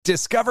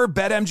Discover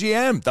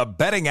BetMGM, the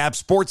betting app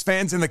sports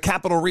fans in the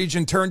capital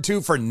region turn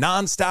to for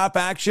nonstop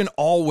action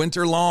all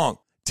winter long.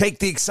 Take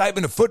the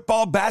excitement of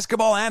football,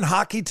 basketball, and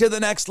hockey to the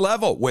next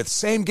level with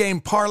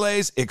same-game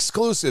parlays,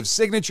 exclusive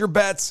signature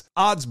bets,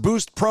 odds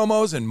boost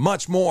promos, and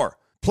much more.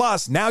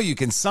 Plus, now you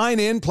can sign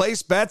in,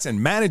 place bets,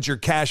 and manage your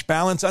cash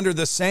balance under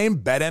the same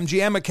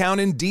BetMGM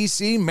account in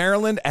D.C.,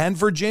 Maryland, and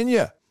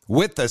Virginia.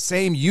 With the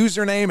same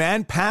username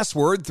and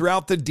password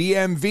throughout the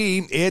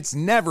DMV, it's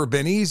never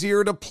been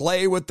easier to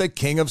play with the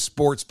king of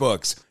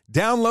sportsbooks.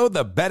 Download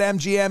the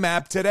BetMGM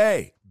app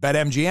today.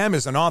 BetMGM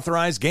is an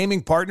authorized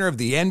gaming partner of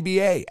the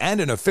NBA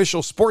and an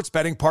official sports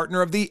betting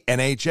partner of the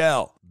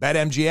NHL.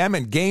 BetMGM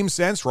and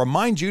GameSense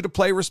remind you to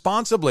play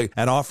responsibly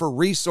and offer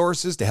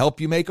resources to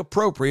help you make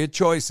appropriate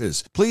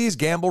choices. Please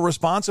gamble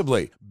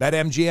responsibly.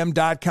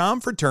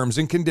 BetMGM.com for terms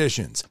and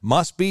conditions.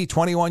 Must be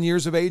 21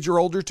 years of age or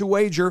older to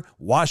wager.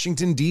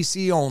 Washington,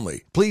 D.C.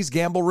 only. Please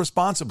gamble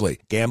responsibly.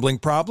 Gambling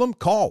problem?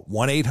 Call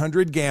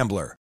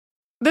 1-800-GAMBLER.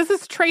 This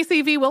is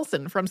Tracy V.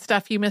 Wilson from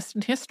Stuff You Missed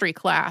in History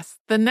class.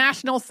 The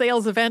national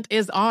sales event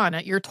is on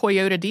at your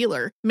Toyota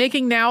dealer,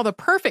 making now the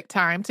perfect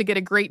time to get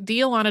a great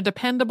deal on a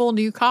dependable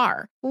new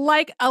car.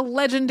 Like a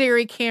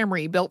legendary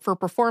Camry built for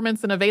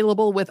performance and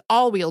available with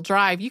all-wheel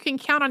drive, you can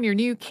count on your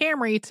new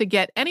Camry to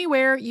get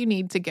anywhere you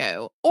need to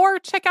go. Or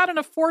check out an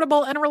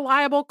affordable and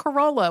reliable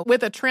Corolla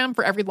with a trim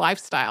for every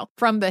lifestyle.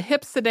 From the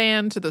hip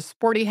sedan to the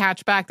sporty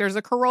hatchback, there's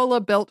a Corolla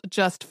built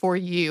just for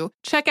you.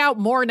 Check out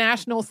more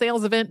national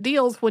sales event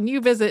deals when you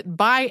visit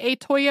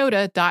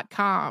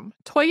buyatoyota.com.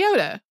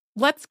 Toyota,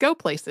 let's go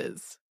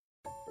places.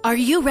 Are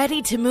you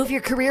ready to move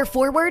your career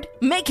forward?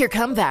 Make your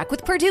comeback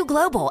with Purdue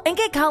Global and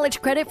get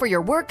college credit for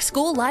your work,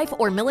 school life,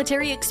 or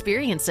military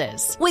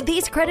experiences. With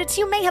these credits,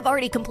 you may have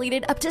already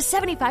completed up to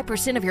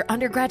 75% of your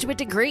undergraduate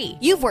degree.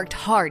 You've worked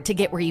hard to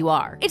get where you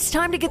are. It's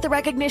time to get the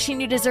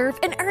recognition you deserve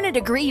and earn a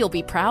degree you'll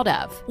be proud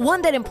of.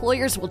 One that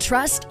employers will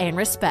trust and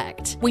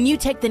respect. When you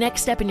take the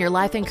next step in your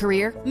life and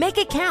career, make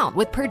it count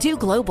with Purdue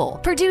Global,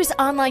 Purdue's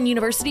online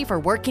university for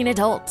working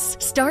adults.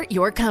 Start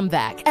your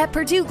comeback at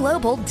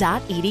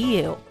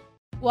purdueglobal.edu.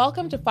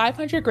 Welcome to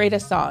 500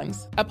 Greatest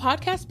Songs, a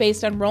podcast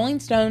based on Rolling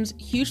Stone's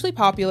hugely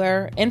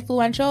popular,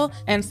 influential,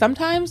 and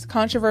sometimes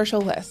controversial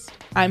list.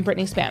 I'm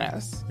Brittany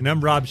Spanos. And I'm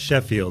Rob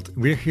Sheffield.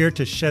 We're here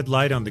to shed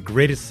light on the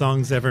greatest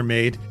songs ever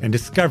made and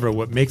discover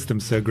what makes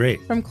them so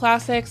great. From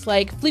classics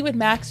like Fleetwood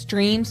Mac's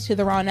Dreams to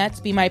the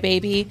Ronettes' Be My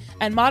Baby,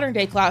 and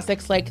modern-day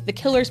classics like The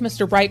Killer's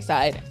Mr.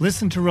 Brightside.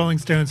 Listen to Rolling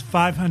Stone's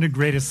 500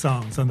 Greatest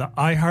Songs on the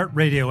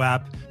iHeartRadio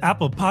app,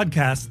 Apple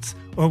Podcasts,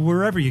 or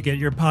wherever you get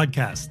your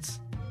podcasts.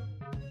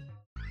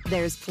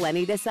 There's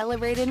plenty to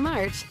celebrate in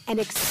March and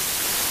National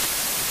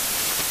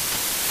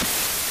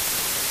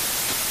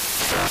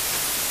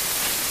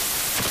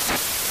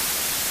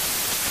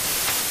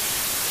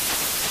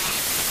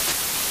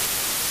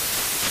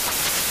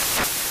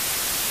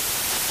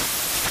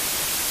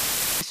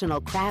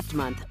Craft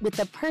Month with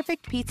the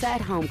perfect pizza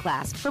at home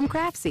class from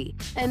Craftsy.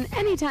 And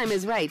anytime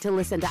is right to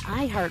listen to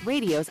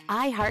iHeartRadio's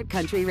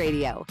iHeartCountry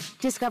Radio.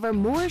 Discover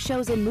more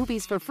shows and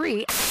movies for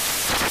free.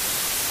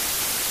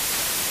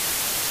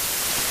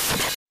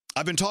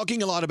 I've been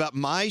talking a lot about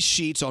my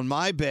sheets on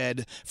my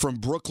bed from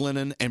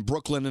Brooklinen and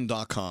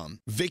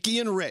Brooklinen.com. Vicky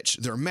and Rich,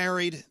 they're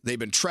married. They've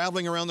been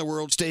traveling around the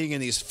world, staying in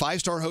these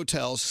 5-star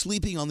hotels,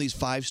 sleeping on these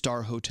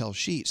 5-star hotel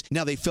sheets.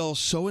 Now, they fell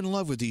so in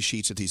love with these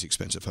sheets at these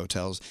expensive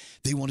hotels,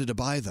 they wanted to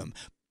buy them.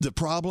 The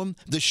problem?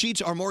 The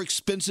sheets are more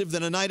expensive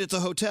than a night at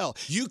the hotel.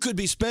 You could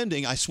be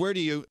spending, I swear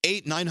to you,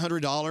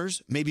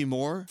 $800-900, maybe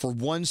more, for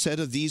one set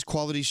of these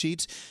quality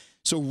sheets.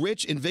 So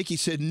Rich and Vicky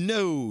said,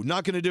 no,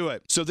 not going to do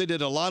it. So they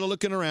did a lot of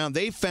looking around.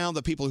 They found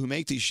the people who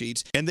make these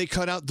sheets, and they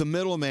cut out the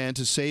middleman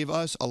to save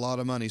us a lot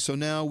of money. So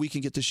now we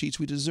can get the sheets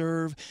we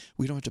deserve.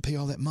 We don't have to pay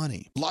all that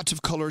money. Lots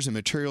of colors and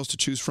materials to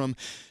choose from.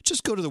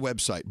 Just go to the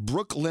website,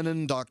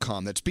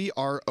 brooklinen.com. That's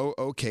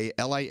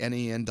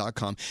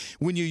BROOKLINEN.com.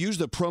 When you use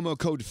the promo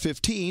code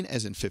 15,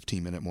 as in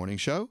 15-Minute Morning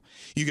Show,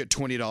 you get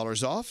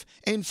 $20 off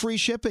and free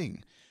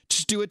shipping.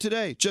 Just do it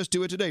today. Just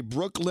do it today.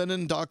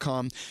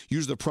 Brooklinen.com.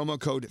 Use the promo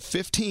code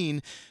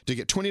 15 to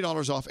get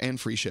 $20 off and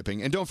free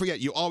shipping. And don't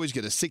forget, you always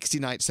get a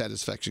 60-night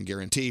satisfaction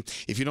guarantee.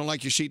 If you don't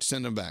like your sheets,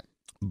 send them back.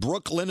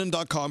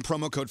 Brooklinen.com,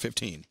 promo code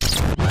 15.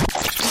 1,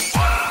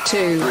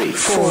 2, 3,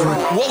 4.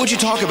 What would you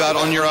talk about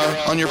on your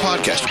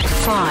podcast?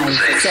 5,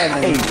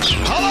 7, 8.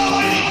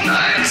 Hello?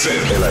 9,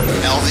 10, 11.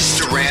 Elvis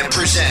Duran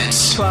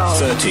presents 12,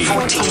 13,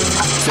 14, 15.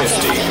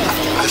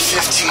 The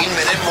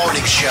 15-Minute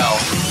Morning Show.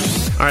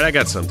 All right, I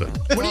got something.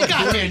 What do you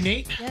got there,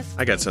 Nate? Yes.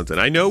 I got something.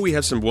 I know we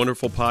have some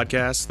wonderful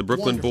podcasts. The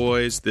Brooklyn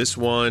Boys, this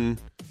one.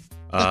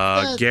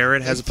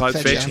 Garrett has a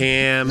podcast. Fetch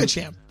Ham.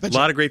 A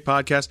lot of great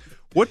podcasts.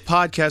 What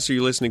podcast are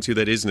you listening to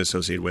that isn't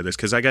associated with us?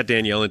 Because I got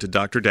Danielle into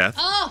Dr. Death.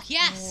 Oh,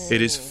 yes.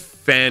 It is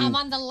fantastic. I'm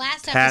on the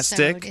last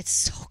episode. It's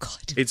so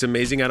good. It's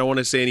amazing. I don't want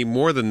to say any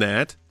more than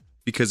that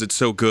because it's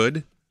so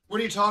good. What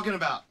are you talking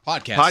about?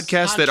 Podcasts.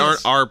 Podcasts that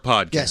aren't our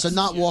podcasts. Yeah, so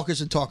not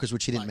Walkers and Talkers,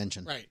 which he didn't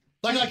mention. Right.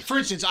 Like for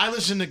instance, I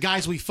listen to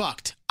Guys We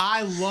Fucked.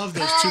 I love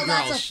those two girls.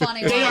 That's a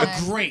funny They one. are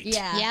great.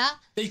 Yeah.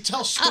 They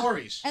tell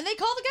stories. And they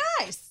call the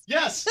guys.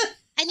 Yes.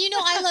 And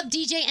I love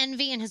DJ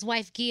Envy and his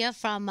wife Gia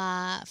from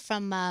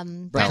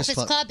Breakfast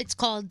Club. It's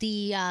called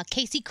the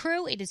Casey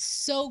Crew. It is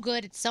so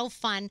good. It's so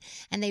fun,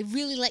 and they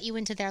really let you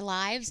into their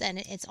lives, and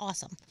it's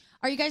awesome.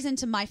 Are you guys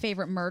into My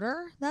Favorite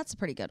Murder? That's a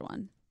pretty good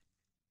one.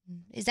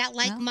 Is that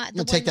like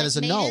You'll take that as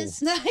a no. Is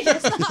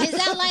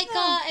that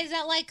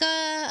like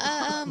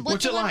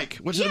What's it like?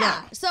 What's it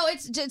about? So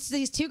it's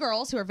these two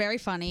girls who are very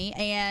funny,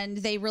 and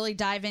they really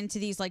dive into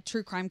these like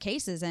true crime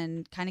cases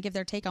and kind of give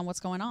their take on what's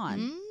going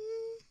on.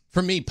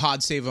 For me,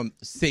 Pod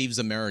Saves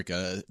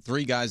America.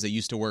 3 guys that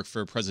used to work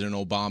for President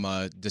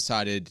Obama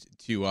decided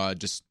to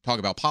just talk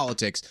about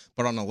politics,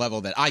 but on a level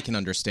that I can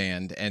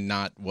understand and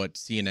not what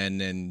CNN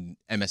and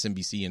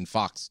MSNBC and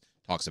Fox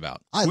talks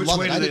about. I Which love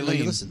way it. do I they didn't know you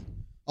lean? listen.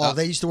 Oh,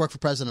 they used to work for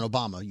President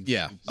Obama.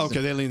 Yeah.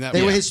 Okay, they lean that They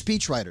way. were his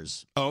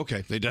speechwriters. Oh,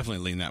 okay. They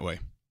definitely lean that way.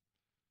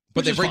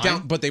 But Which they is break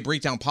fine.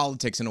 break down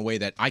politics in a way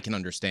that I can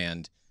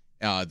understand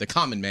the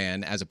common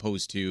man, as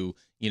opposed to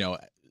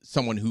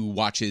someone who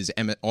watches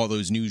all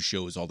those news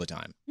shows all the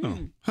time. Oh,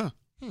 huh.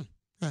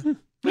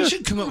 We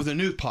should come up with a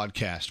new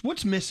podcast.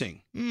 What's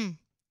missing?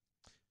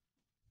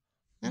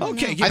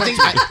 Okay,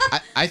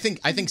 I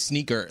think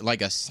sneaker,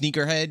 like a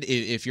sneakerhead.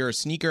 If you're a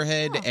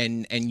sneakerhead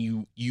and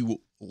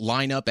you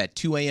line up at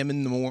 2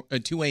 a.m.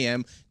 2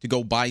 a.m. to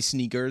go buy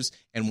sneakers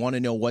and want to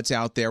know what's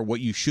out there,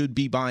 what you should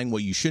be buying,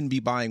 what you shouldn't be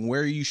buying,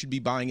 where you should be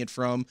buying it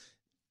from,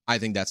 I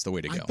think that's the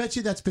way to go. I bet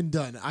you that's been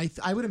done.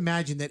 I would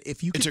imagine that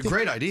if you could It's a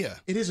great idea.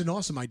 It is an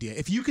awesome idea.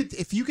 If you could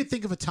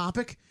think of a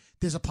topic,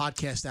 there's a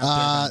podcast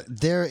out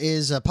there. There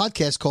is a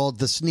podcast called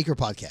The Sneaker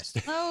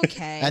Podcast.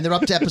 Okay. And they're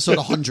up to episode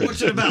 100.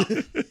 What's it about?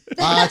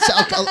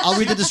 I'll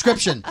read the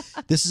description.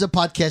 This is a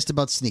podcast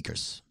about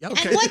sneakers.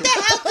 Okay. And what the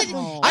hell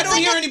could I don't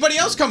hear anybody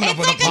else coming up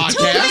with a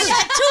podcast.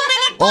 a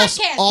 2-minute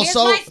podcast?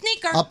 Also, Here's my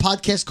sneaker. a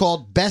podcast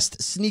called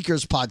Best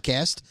Sneakers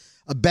Podcast,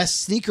 a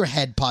Best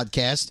Sneakerhead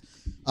Podcast,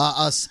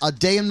 a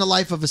Day in the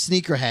Life of a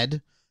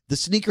Sneakerhead, the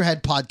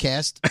Sneakerhead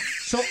Podcast,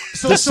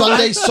 the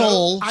Sunday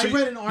Soul. I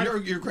read an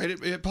article. You're great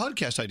at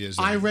podcast ideas.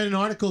 I read an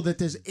article that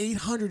there's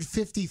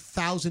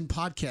 850,000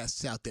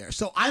 podcasts out there.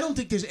 So I don't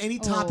think there's any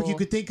topic you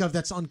could think of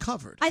that's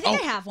uncovered. I think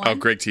I have one. Oh,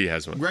 Greg T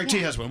has one. Greg T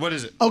has one. What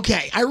is it?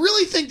 Okay, I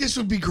really think this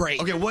would be great.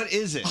 Okay, what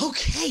is it?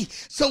 Okay,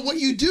 so what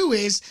you do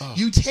is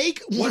you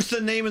take. What's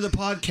the name of the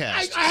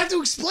podcast? I have to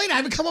explain. I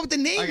haven't come up with the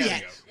name I gotta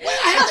yet. go. Wait,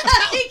 I have to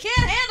tell. He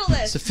can't handle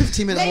this. It's a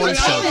 15-minute Maybe morning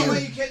I show. know.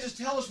 You can't just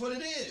tell us what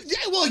it is.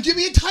 Yeah, well, give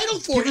me a title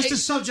for Give us the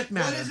subject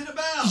matter. What is it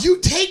about? You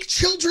take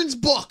children's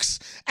books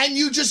and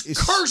you just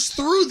curse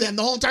through them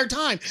the whole entire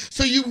time.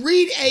 So you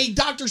read a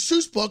Dr.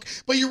 Seuss book,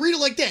 but you read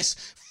it like this.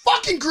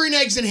 Fucking green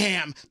eggs and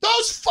ham.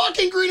 Those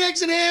fucking green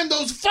eggs and ham.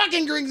 Those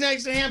fucking green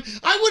eggs and ham.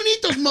 I wouldn't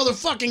eat those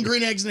motherfucking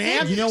green eggs and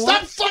ham. You know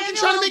Stop what? fucking Samuel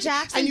trying to L. make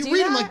Jackson and you do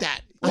read them that? like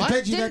that. I What?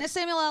 bet you Didn't that.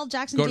 Samuel L.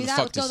 Jackson Go do to that?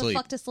 fuck Go to to sleep.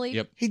 fuck to sleep.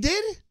 Yep. He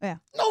did? Yeah.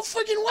 No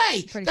freaking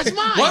way. Pretty That's sure.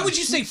 mine. Why would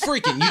you say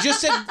freaking?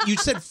 You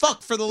said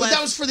fuck for the But last.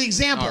 that was for the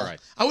example. All right.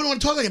 I wouldn't want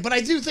to talk like it, but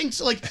I do think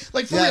so, like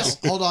for Yes,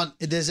 real. hold on.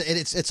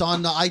 It's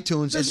on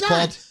iTunes. There's it's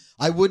called not.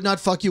 I Would Not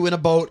Fuck You in a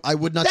Boat. I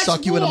Would Not That's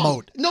Suck You in a wrong.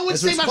 Moat. No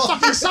one's That's saying what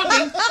about it's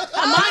fucking called.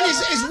 sucking. Mine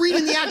is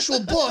reading the actual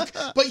book,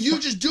 but you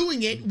just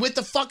doing it with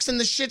the fucks and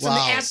the shits and the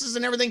Wow. asses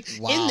and everything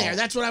in Wow. there.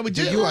 That's what I would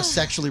do. Dude, you are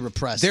sexually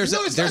repressed. There's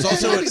No, it's there's not.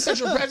 also It's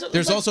such a-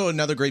 there's also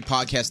another great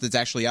podcast that's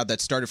actually out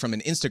that started from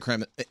an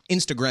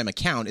Instagram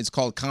account. It's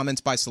called Comments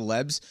by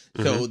Celebs.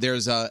 So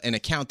there's an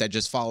account that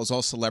just follows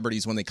all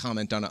celebrities when they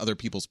comment on other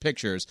people's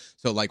pictures.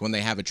 So like when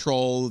they have a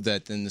troll,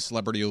 that then the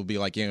celebrity will be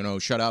like,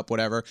 shut up,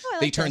 whatever.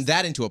 They turned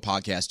that into a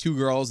podcast. 2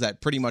 girls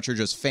that pretty much are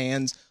just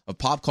fans of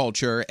pop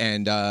culture,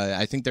 and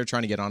I think they're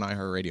trying to get on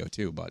iHeartRadio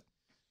too. But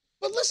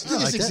listen to I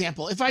this like that.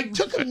 example. If I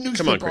took a newspaper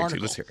Come on, Greg T,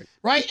 article, let's hear it.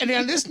 right, and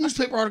then this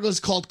newspaper article is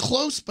called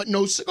 "Close but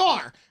No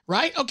Cigar,"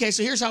 right? Okay,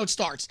 so here's how it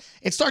starts.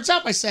 It starts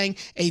out by saying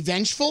a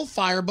vengeful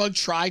firebug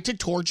tried to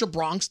torch a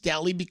Bronx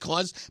deli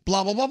because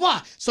blah blah blah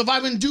blah. So if I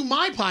would do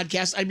my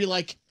podcast, I'd be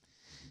like,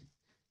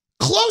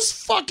 close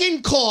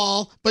fucking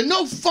call, but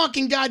no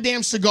fucking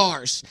goddamn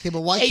cigars. Okay,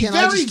 but why a can't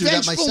I very just do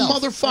that vengeful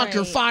myself? motherfucker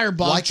Right.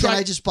 firebug. Why can't I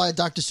tried- just buy a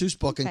Dr. Seuss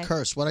book and Okay.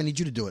 curse? Why do I need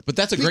you to do it?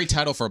 that's a great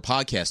title for a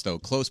podcast, though.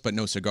 Close but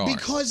no cigar.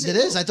 because It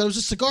is. I thought it was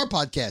a cigar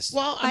podcast.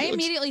 Well, I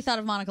immediately thought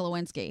of Monica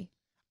Lewinsky.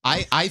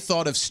 I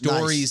thought of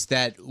stories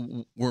that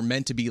were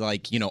meant to be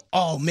like,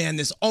 oh man,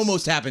 this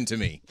almost happened to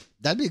me.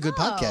 That'd be a good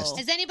podcast.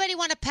 Does anybody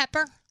want a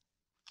pepper?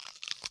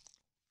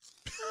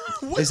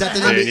 Is that the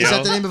name? Is that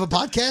Danielle? the name of a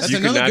podcast? You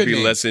could not be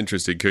less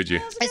interested, could you?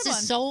 This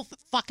is so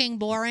fucking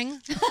boring. I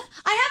have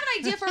an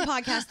idea for a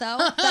podcast, though,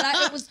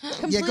 that it was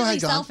completely go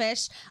ahead, go on.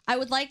 selfish. I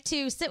would like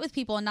to sit with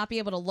people and not be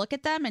able to look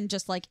at them and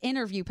just like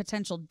interview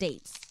potential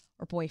dates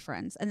or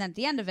boyfriends. And then at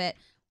the end of it,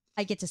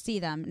 I get to see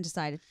them and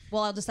decide.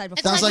 Well, I'll decide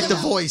before. Sounds like The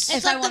Voice.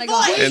 If I want to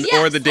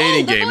go. Or the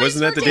dating game.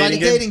 Wasn't that the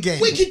dating game?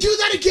 We could do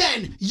that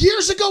again.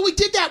 Years ago, we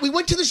did that. We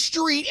went to the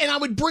street, and I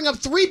would bring up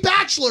 3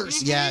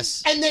 bachelors.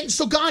 Yes. And then,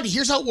 so Gandhi,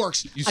 here's how it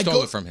works. You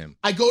stole it from him.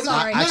 I go to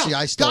Actually,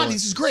 I stole Gandhi, it.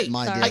 this is great.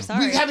 My idea.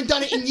 We haven't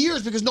done it in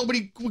years because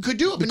nobody could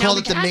do it. We but now call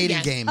we it the can mating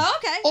again. game. Oh,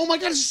 okay. Oh my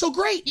God, this is so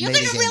great. You're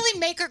Mating going to game. really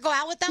make her go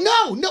out with them?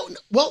 No.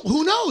 Well,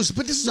 who knows?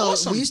 But this is No,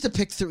 awesome. we used to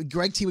pick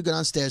Greg T would go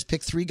downstairs,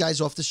 pick 3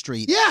 guys off the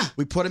street. Yeah.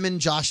 We put them in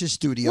Josh's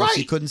studio so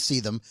he couldn't see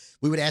them.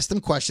 We would ask them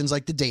questions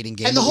like the dating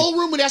game. And the whole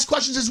room would ask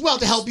questions as well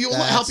to help you out.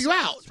 That's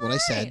what I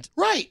said.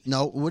 Right.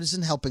 No, it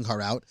isn't helping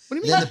her out. What do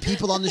you mean? Then the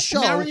people on the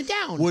show Narrowing it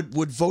down.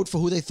 would vote for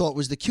who they thought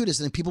was the cutest,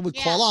 and then people would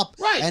call up.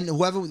 Right. And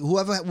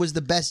whoever was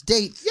the best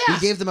date, we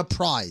gave them a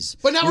prize.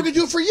 But now we're going to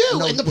do it for you.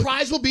 No, and the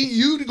prize will be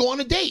you to go on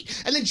a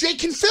date. And then Jake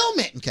can film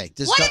it. Okay.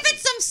 What if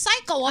it's some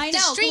psycho off the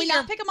street? Can we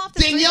not pick them off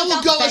the street? Danielle will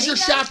without go as your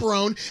vetting them?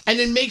 chaperone and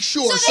then make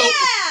sure. So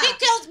he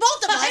kills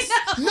both of us.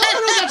 No,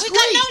 that's We got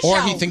great. no Or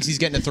show. he thinks he's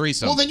getting a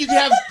threesome. Well, then you can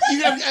have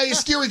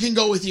Scary can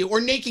go with you,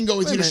 or Nate can go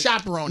with Wait a you to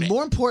minute. chaperone it.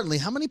 More importantly,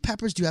 how many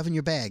peppers do you have in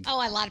your bag?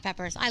 Oh, a lot of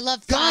peppers. I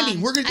love Gandhi,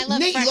 we're I gonna. love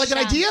Nate, you like an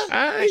fresh, idea?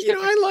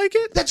 I like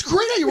it. That's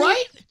great. Are you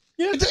right?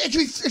 Yeah.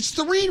 It's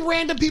 3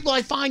 random people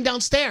I find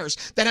downstairs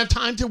that have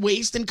time to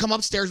waste and come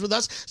upstairs with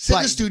us, sit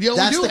in the studio,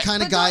 That's and do the it.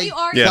 kind of But don't guy you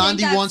already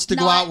Gandhi think wants to that's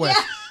go not- out with.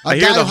 Yeah. I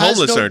hear guy the who has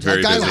homeless aren't very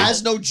A guy who busy.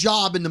 has no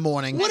job in the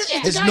morning, What if the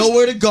has guy's-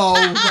 nowhere to go.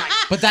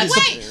 But that's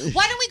Wait,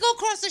 why don't we go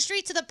across the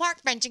street to the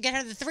park bench and get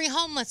her the 3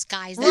 homeless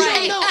guys?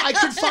 Right. No, I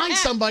could find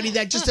somebody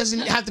that just doesn't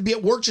have to be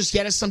at work just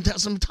yet at some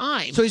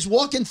time. So he's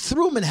walking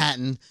through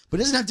Manhattan, but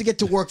doesn't have to get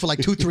to work for like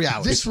 2-3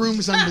 hours. This room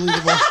is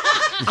unbelievable.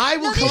 I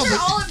will No, come these up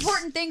are all with.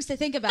 important things to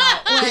think about.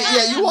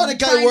 Yeah, you want a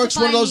guy who trying to works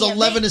one of find those the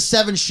 11 to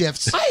 7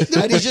 shifts,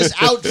 and he's just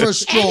out for a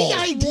stroll.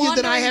 Any idea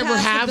that I Wandering ever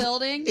past the have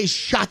building. is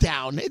shut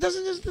down. It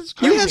doesn't. It's You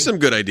crazy. have some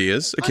good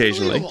ideas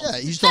occasionally. Unbelievable. Yeah,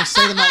 you just don't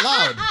say them out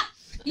loud.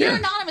 Your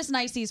anonymous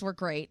niceties were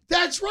great.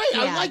 That's right.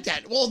 I Yeah. like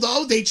that.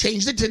 Although they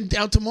changed it to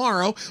now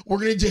tomorrow, we're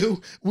gonna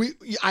do.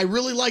 I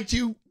really liked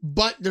you,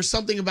 but there's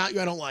something about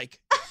you I don't like.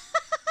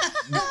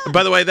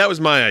 By the way, that was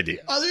my idea.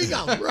 Oh, there you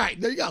go. Right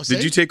there you go. Did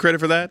See? you take credit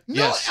for that?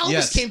 No,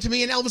 Elvis came to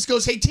me and Elvis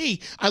goes, "Hey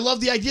T, I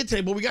love the idea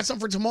today, but we got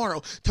something for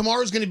tomorrow.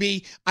 Tomorrow's going to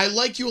be, I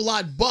like you a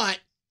lot, but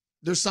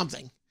there's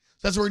something."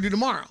 That's what we're going to do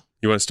tomorrow.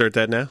 You want to start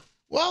that now?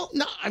 Well,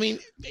 no, I mean,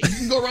 you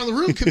can go around the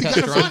room. Could be kind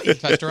of funny.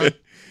 Touched her on.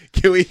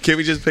 Can we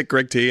just pick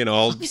Greg T and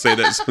all say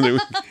that something?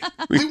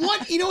 We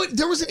want, you know what?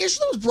 There was an issue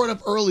that was brought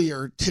up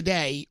earlier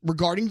today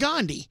regarding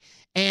Gandhi,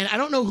 and I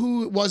don't know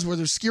who it was,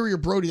 whether Scary or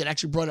Brody that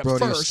actually brought it up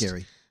Brody was first.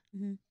 scary.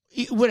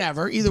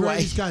 Whatever, either way.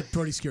 Brody's got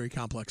Brody Scary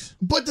complex.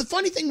 But the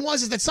funny thing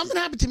was is that something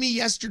happened to me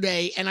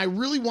yesterday, and I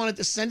really wanted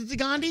to send it to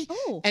Gandhi.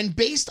 And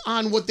based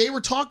on what they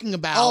were talking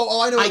about,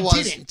 I know what it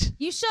was. didn't.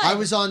 You should. I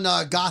was on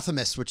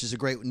Gothamist, which is a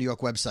great New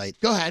York website.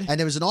 Go ahead. And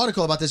there was an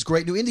article about this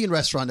great new Indian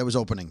restaurant that was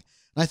opening.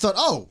 And I thought,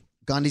 oh,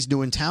 Gandhi's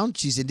new in town.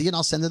 She's Indian.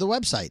 I'll send her the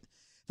website.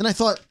 Then I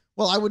thought,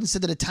 well, I wouldn't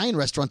send an Italian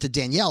restaurant to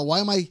Danielle.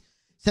 Why am I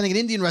sending an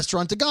Indian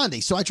restaurant to Gandhi?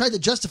 So I tried to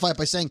justify it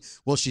by saying,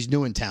 well, she's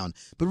new in town.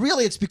 But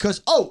really, it's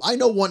because, I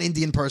know one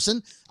Indian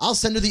person. I'll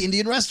send her the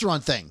Indian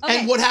restaurant thing.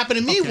 And what happened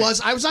to me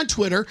was I was on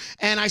Twitter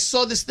and I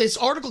saw this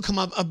article come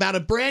up about a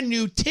brand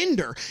new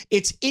Tinder.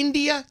 It's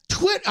India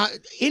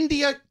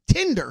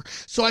Tinder.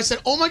 So I said,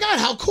 oh my God,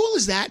 how cool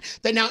is that?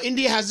 That now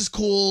India has this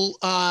cool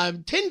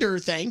Tinder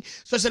thing.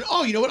 So I said,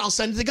 oh, you know what? I'll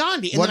send it to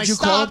Gandhi. And What then did you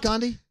call it,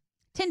 Gandhi?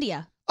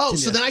 Tindia. Oh,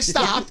 so then I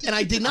stopped and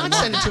I did not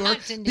send it to her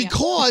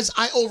because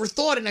I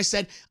overthought it and I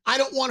said, I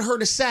don't want her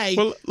to say,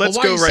 Well, let's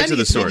why are go you right sending to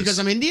the it to me? source. Because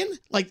I'm Indian?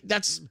 Like,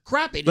 that's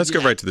crappy. Let's go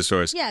right to the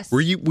source. Yes.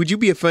 Would you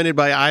be offended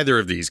by either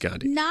of these,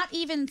 Gandhi? Not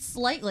even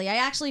slightly. I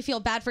actually feel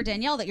bad for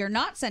Danielle that you're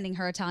not sending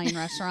her Italian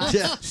restaurants.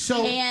 Yeah.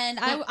 And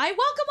I welcome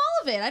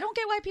all of it. I don't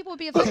get why people would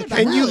be offended by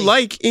And that. you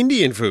like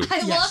Indian food.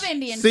 I love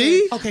Indian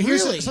See? food. Okay,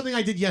 here's Really? something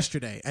I did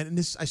yesterday, and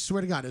this I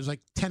swear to God, it was like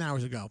 10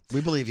 hours ago.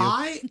 We believe you.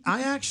 I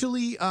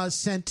actually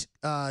sent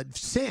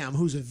Sam,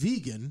 who's a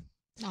vegan,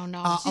 Oh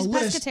no. She's a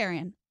list.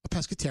 pescatarian. A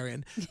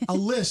pescatarian. A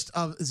list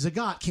of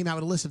Zagat came out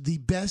with a list of the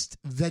best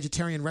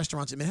vegetarian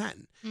restaurants in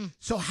Manhattan.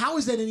 So how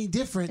is that any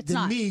different than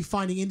not. me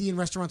finding Indian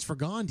restaurants for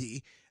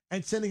Gandhi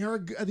and sending her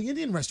the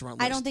Indian restaurant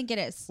list? I don't think it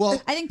is. Well,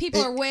 I think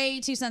people it- are way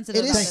too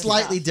sensitive. It about is this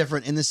slightly stuff.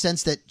 different in the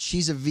sense that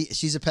she's a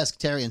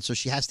pescatarian, so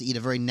she has to eat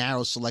a very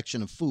narrow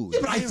selection of food. Yeah,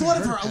 but I thought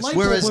of her. A light bulb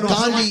Whereas went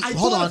off. Gandhi, I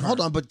hold thought on, of her. hold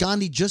on, but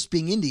Gandhi just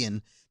being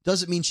Indian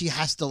doesn't mean she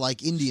has to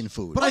like Indian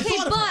food. But I Okay,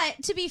 thought of her.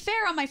 but to be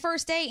fair, on my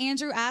first day,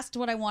 Andrew asked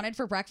what I wanted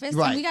for breakfast,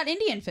 Right. and we got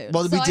Indian food.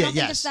 Well, so we I did, don't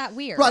yes. think it's that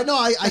weird. Right? No,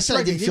 I That's said I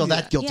right, didn't they feel did do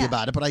that that. guilty Yeah.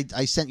 about it, but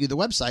I sent you the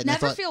website. And I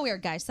Never thought, feel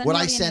weird, guys. Send would me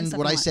all I the Indian send stuff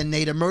would you I want. send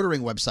Nate a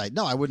murdering website?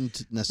 No, I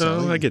wouldn't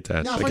necessarily. Oh, I get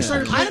that. Now, I if I get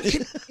started that.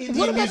 playing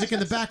Indian music in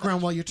the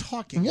background while you're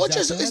talking, What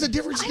is is that the bad?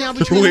 difference now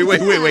between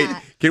Wait.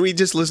 Can we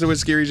just listen to what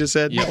Scary just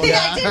said? Yeah.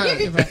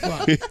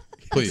 Well,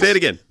 Please. Say it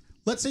again.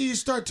 let's say you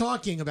start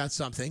talking about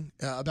something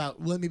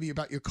maybe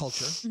about your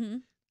culture. Mm-hmm.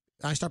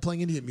 I start playing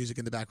Indian music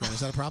in the background.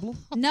 Is that a problem?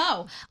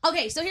 No.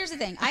 Okay, so here's the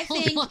thing. I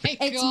think my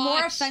it's more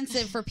gosh.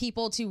 offensive for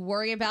people to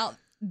worry about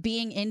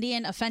being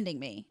Indian offending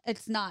me.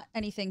 It's not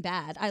anything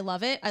bad. I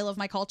love it. I love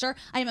my culture.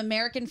 I am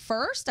American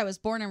first. I was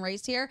born and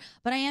raised here,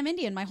 but I am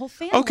Indian. My whole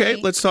family. Okay,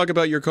 let's talk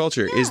about your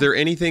culture. Is there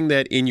anything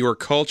that in your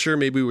culture,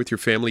 maybe with your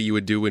family, you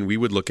would do and we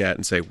would look at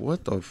and say,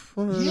 what the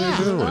fuck are they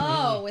doing?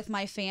 Oh, with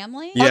my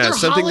family? Yeah, Are there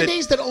something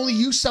holidays that only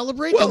you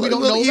celebrate that we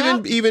don't know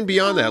about? Even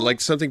beyond that,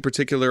 like something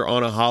particular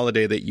on a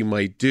holiday that you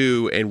might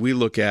do and we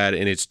look at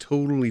and it's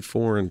totally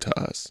foreign to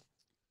us.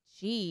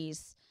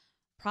 Jeez.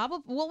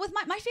 Probably. Well, with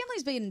my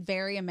family's been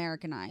very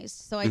Americanized,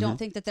 so I don't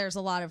think that there's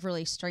a lot of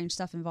really strange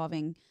stuff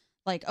involving,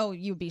 like, oh,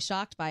 you'd be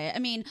shocked by it. I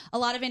mean, a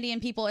lot of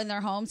Indian people in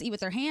their homes eat with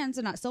their hands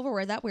and not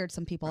silverware. That weirds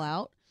some people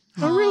out.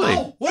 Oh, really?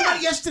 Oh, what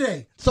about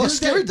yesterday? So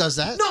Scary does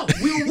that. No,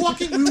 we were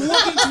walking through.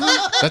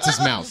 That's his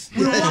mouth.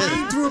 We were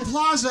walking through a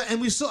plaza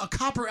and we saw a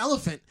copper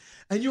elephant.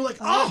 And you're like,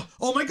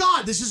 oh my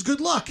God, this is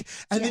good luck.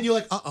 And then you're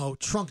like,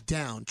 trunk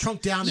down.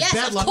 Trunk down is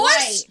bad luck.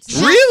 Yes, of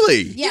course.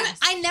 Really? Yes.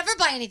 I never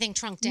buy anything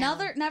trunk down.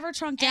 Never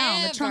trunk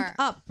down. The trunk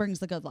up brings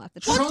the good luck. The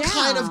trunk What down.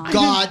 kind of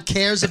God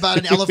cares about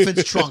an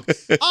elephant's trunk?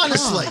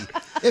 Honestly,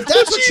 if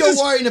that's what you're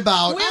worrying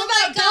about, We're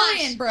about $1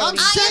 billion, bro. I'm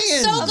saying. I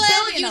am so A glad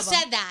billion you of them.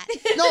 said that.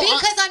 No,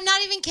 because I'm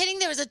not even kidding.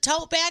 There was a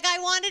tote bag I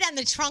wanted and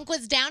the trunk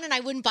was down and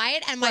I wouldn't buy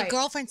it. And my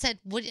girlfriend said,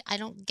 I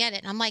don't get it.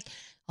 And I'm like,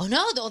 oh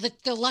no,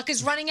 the luck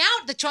is running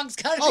out. The trunk's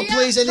got to be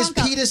please, out. and his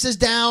penis is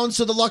down,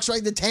 so the luck's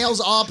right, the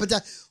tail's up. And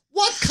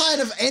what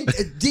kind of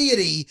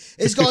deity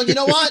is going, you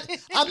know what?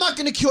 I'm not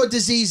going to cure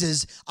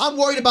diseases. I'm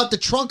worried about the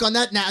trunk on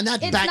that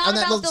It's back, not on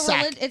that about little the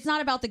sack. it's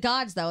not about the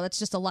gods, though. That's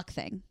just a luck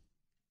thing.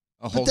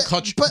 A whole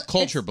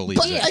culture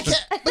believes it. I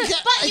can't. But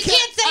you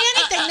can't say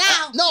anything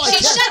now. No, I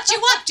she can't. shut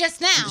you up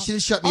just now. She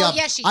didn't shut me up.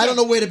 Yes, she I did. don't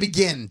know where to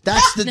begin.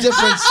 That's the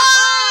difference.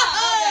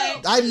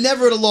 I'm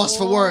never at a loss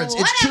for words.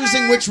 It's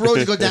choosing which road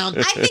to go down.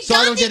 I think so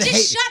I don't Gandhi get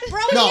just hate. shut bro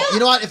No, up. you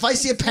know what? If I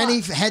see a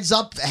penny heads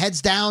up,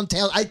 heads down,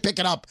 tail, I pick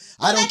it up.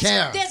 I don't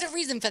care. There's a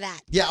reason for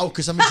that. Yeah,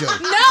 because I'm a Jew. No,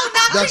 not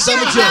That's because I'm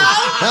a you're Jew.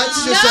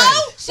 That's just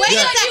saying. Wait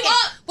Yeah. a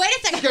second. Wait a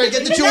second. Gary,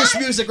 get the Jewish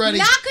music ready.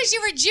 Not because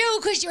you're a Jew,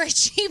 because you're a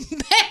cheap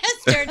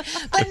bastard,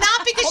 but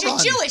not because you're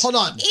Jewish. Hold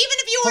on. Even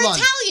if you were Hold on.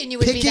 Italian, you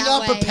would be Picking that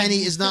up way. a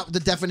penny is not the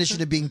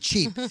definition of being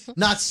cheap.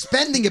 Not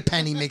spending a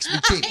penny makes me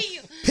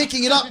cheap.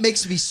 Picking it up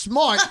makes me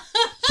smart.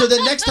 So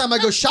the next time I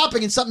go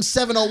shopping and something's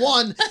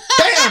 $7.01,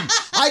 bam!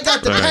 I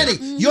got the Right.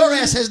 penny. Your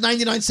ass has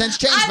 99 cents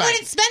change I back.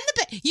 wouldn't spend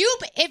the penny.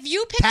 If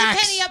you picked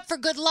Tax. a penny up for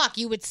good luck,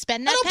 you would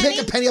spend that I don't penny.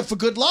 pick a penny up for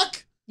good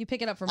luck. You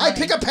pick it up for I money.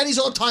 pick up pennies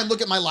all the time. Look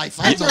at my life.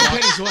 I throw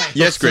pennies away.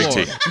 Yes, great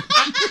T.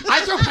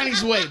 I throw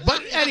pennies away.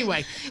 But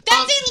anyway.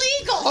 That's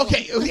illegal.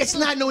 Okay, it's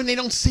not knowing they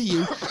don't see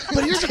you.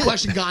 But here's the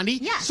question, Gandhi.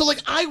 Yeah. So, like,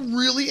 I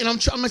really, and I'm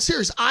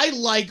serious, I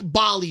like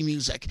Bali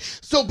music.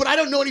 So, but I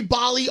don't know any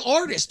Bali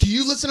artists. Do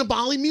you listen to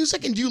Bali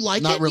music and do you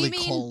like Not it? really You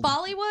mean cold.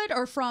 Bollywood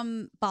or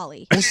from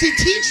Bali? Well, see,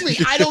 teach me.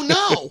 I don't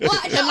know. Well,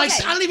 and like,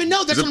 okay. I don't even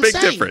know. That's There's a what I'm big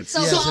saying. difference.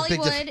 So Yeah, it's a big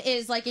Bollywood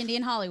is like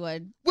Indian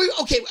Hollywood. Wait,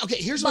 okay.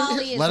 Here's what.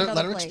 Bali is Let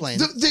another her place. explain.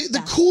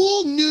 The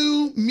cool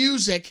new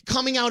music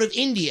coming out of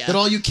India. That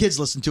all you kids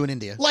listen to in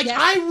India. Like, Yes.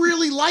 I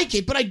really like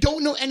it, but I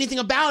don't know anything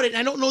about it, and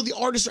I don't know the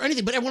artist or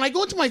anything. But when I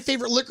go into my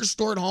favorite liquor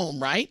store at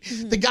home, right,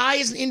 the guy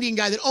is an Indian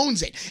guy that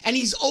owns it, and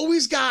he's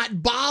always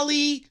got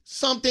Bali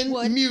something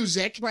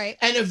music, Right.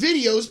 and a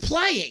video's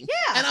playing.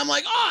 Yeah. And I'm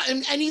like,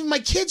 and even my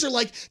kids are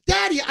like,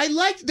 Daddy, I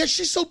like that.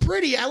 She's so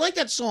pretty. I like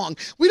that song.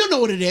 We don't know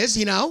what it is,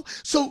 you know?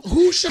 So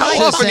who should I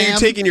How often are you Sam?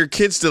 taking your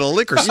kids to the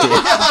liquor store?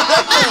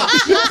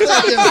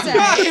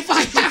 If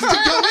I have to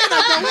go in,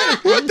 I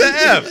go in. What the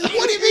F?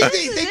 What do you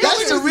mean? They go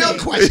That's in the with real me.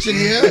 question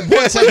here.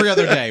 Once every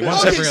other day.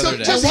 Once Okay, every so other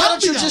day. just Why help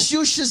don't you me, just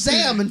use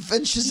Shazam and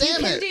Shazam You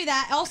can it? do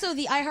that. Also,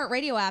 the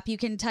iHeartRadio app, you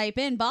can type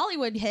in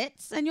Bollywood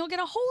hits, and you'll get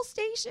a whole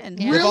station.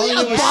 Really?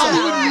 Of Yeah.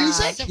 Bollywood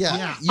music?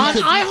 Yeah. You On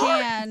could-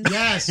 iHeart? And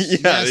Yes. Yeah,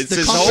 Yes, it's the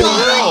his company-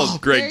 whole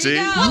world, Greg there T.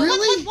 you go.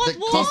 Really? What The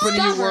we'll company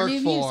you discover work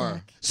new for.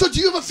 music. So do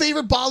you have a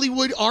favorite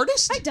Bollywood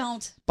artist? I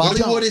don't.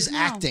 Bollywood is No.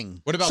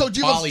 acting. What about So do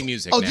you have Bali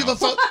music Oh, now? do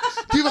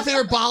you have a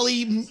favorite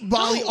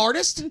Bali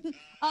artist?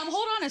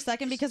 Hold on a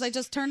second, because I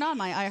just turned on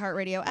my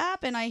iHeartRadio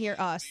app, and I hear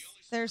us.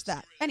 There's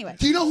that. Anyway,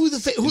 Do you know who's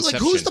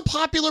Inception. the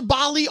popular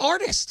Bali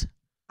artist?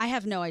 I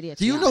have no idea.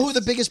 Do you know who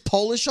the biggest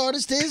Polish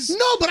artist is?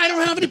 No, but I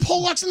don't have any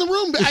Polacks in the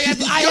room. I have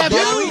You-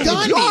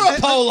 Gandhi. you're a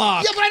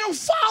Polak. Yeah, but I don't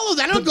follow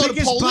that. I don't The go to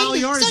biggest Poland.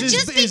 Bali artist So is-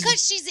 just is-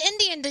 because she's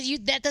Indian,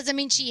 that doesn't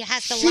mean she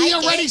has to She like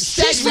already it.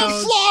 said She's from no.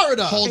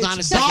 Florida. Hold on a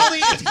It's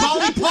second. It's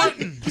Bali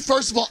Parton.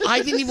 First of all,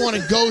 I didn't even want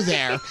to go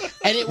there,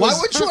 and it Why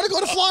was. would you want to go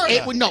to Florida?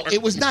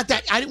 It was not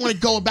that. I didn't want to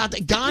go about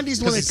that. Gandhi's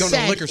the one that Because he's going to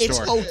the said liquor it's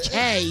store.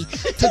 okay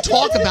to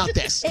talk about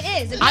this. It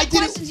is. If you I have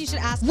didn't- questions, you should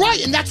ask.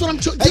 Right, and that's what I'm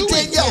Hey, doing.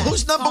 Danielle,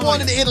 who's number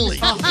one in Italy?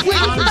 Wait,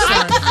 I'm sorry.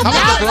 How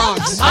about the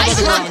Bronx? How about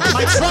the Bronx?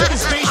 My trunk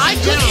is facing I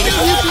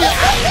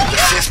down. The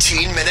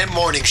 15-minute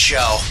morning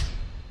show.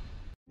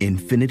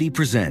 Infinity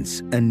presents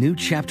a new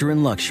chapter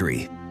in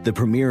luxury, the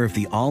premiere of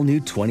the all-new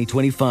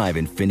 2025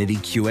 Infinity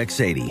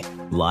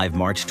QX80, live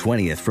March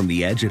 20th from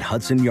the Edge at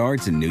Hudson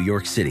Yards in New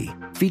York City,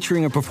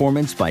 featuring a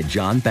performance by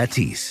John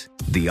Batiste.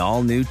 The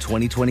all-new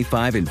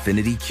 2025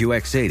 Infiniti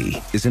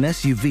QX80 is an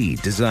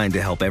SUV designed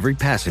to help every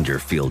passenger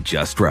feel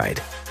just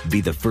right. Be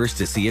the first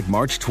to see it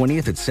March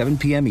 20th at 7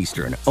 p.m.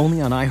 Eastern,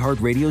 only on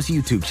iHeartRadio's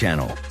YouTube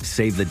channel.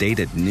 Save the date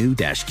at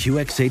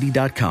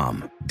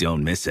new-QX80.com.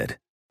 Don't miss it.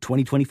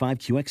 2025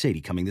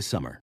 QX80 coming this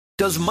summer.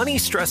 Does money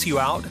stress you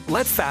out?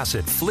 Let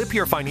Facet flip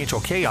your financial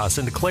chaos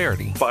into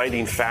clarity.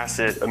 Finding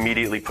Facet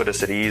immediately put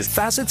us at ease.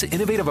 Facet's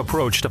innovative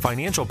approach to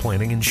financial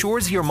planning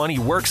ensures your money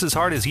works as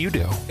hard as you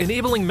do,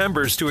 enabling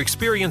members to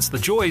experience the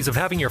joys of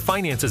having your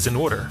finances in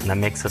order. And that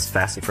makes us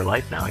Facet for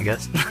life now, I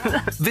guess.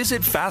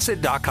 Visit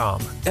Facet.com,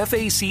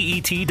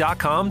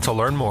 FACET.com to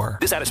learn more.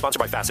 This ad is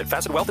sponsored by Facet.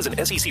 Facet Wealth is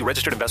an SEC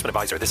registered investment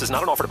advisor. This is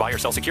not an offer to buy or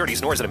sell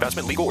securities, nor is it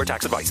investment, legal, or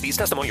tax advice. These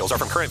testimonials are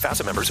from current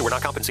Facet members who are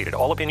not compensated.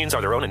 All opinions are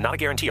their own and not a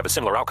guarantee of a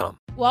similar outcome.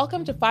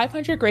 Welcome to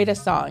 500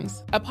 Greatest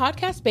Songs, a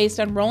podcast based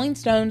on Rolling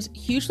Stone's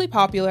hugely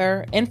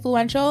popular,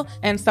 influential,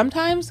 and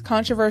sometimes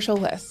controversial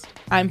list.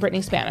 I'm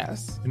Brittany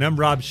Spanos. And I'm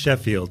Rob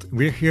Sheffield.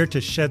 We're here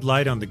to shed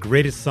light on the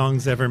greatest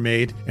songs ever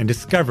made and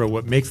discover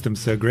what makes them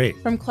so great.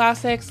 From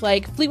classics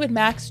like Fleetwood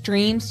Mac's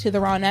Dreams to the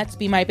Ronettes'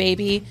 Be My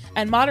Baby,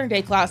 and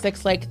modern-day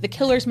classics like The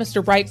Killer's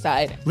Mr.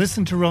 Brightside.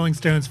 Listen to Rolling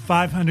Stone's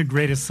 500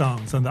 Greatest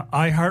Songs on the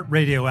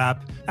iHeartRadio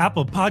app,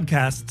 Apple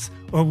Podcasts,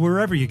 or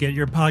wherever you get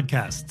your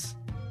podcasts.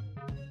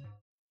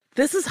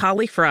 This is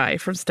Holly Fry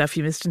from Stuff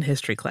You Missed in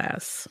History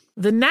Class.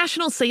 The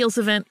national sales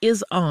event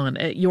is on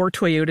at your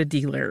Toyota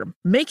dealer,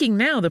 making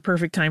now the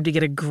perfect time to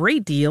get a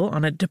great deal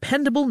on a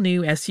dependable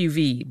new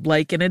SUV,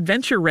 like an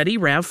adventure-ready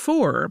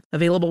RAV4.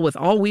 Available with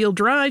all-wheel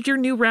drive, your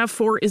new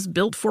RAV4 is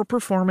built for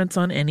performance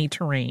on any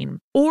terrain.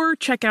 Or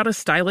check out a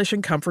stylish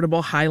and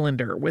comfortable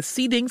Highlander with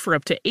seating for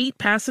up to 8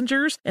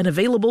 passengers and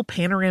available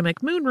panoramic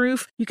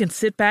moonroof. You can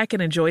sit back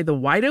and enjoy the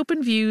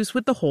wide-open views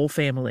with the whole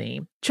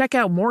family. Check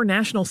out more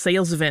national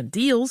sales event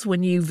deals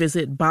when you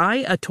visit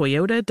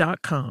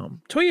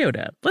buyatoyota.com.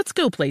 Toyota, let's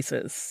go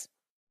places.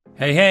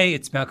 Hey,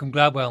 it's Malcolm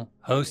Gladwell,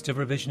 host of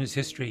Revisionist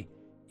History.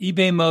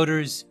 eBay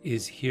Motors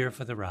is here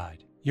for the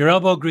ride. Your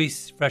elbow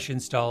grease, fresh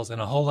installs,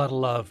 and a whole lot of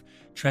love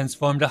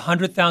transformed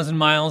 100,000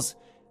 miles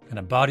and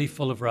a body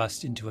full of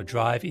rust into a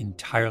drive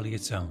entirely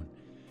its own.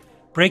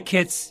 Brake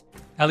kits,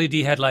 LED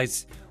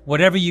headlights,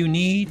 whatever you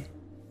need,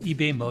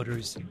 eBay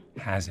Motors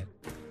has it.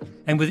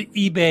 And with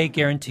eBay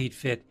Guaranteed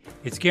Fit,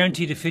 it's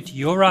guaranteed to fit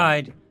your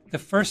ride the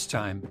first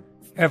time,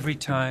 every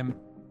time,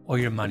 or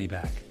your money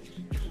back.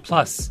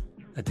 Plus,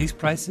 at these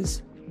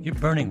prices, you're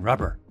burning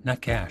rubber,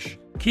 not cash.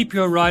 Keep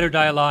your ride or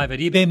die alive at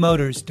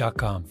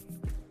ebaymotors.com.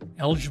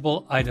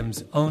 Eligible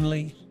items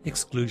only.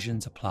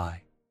 Exclusions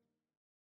apply.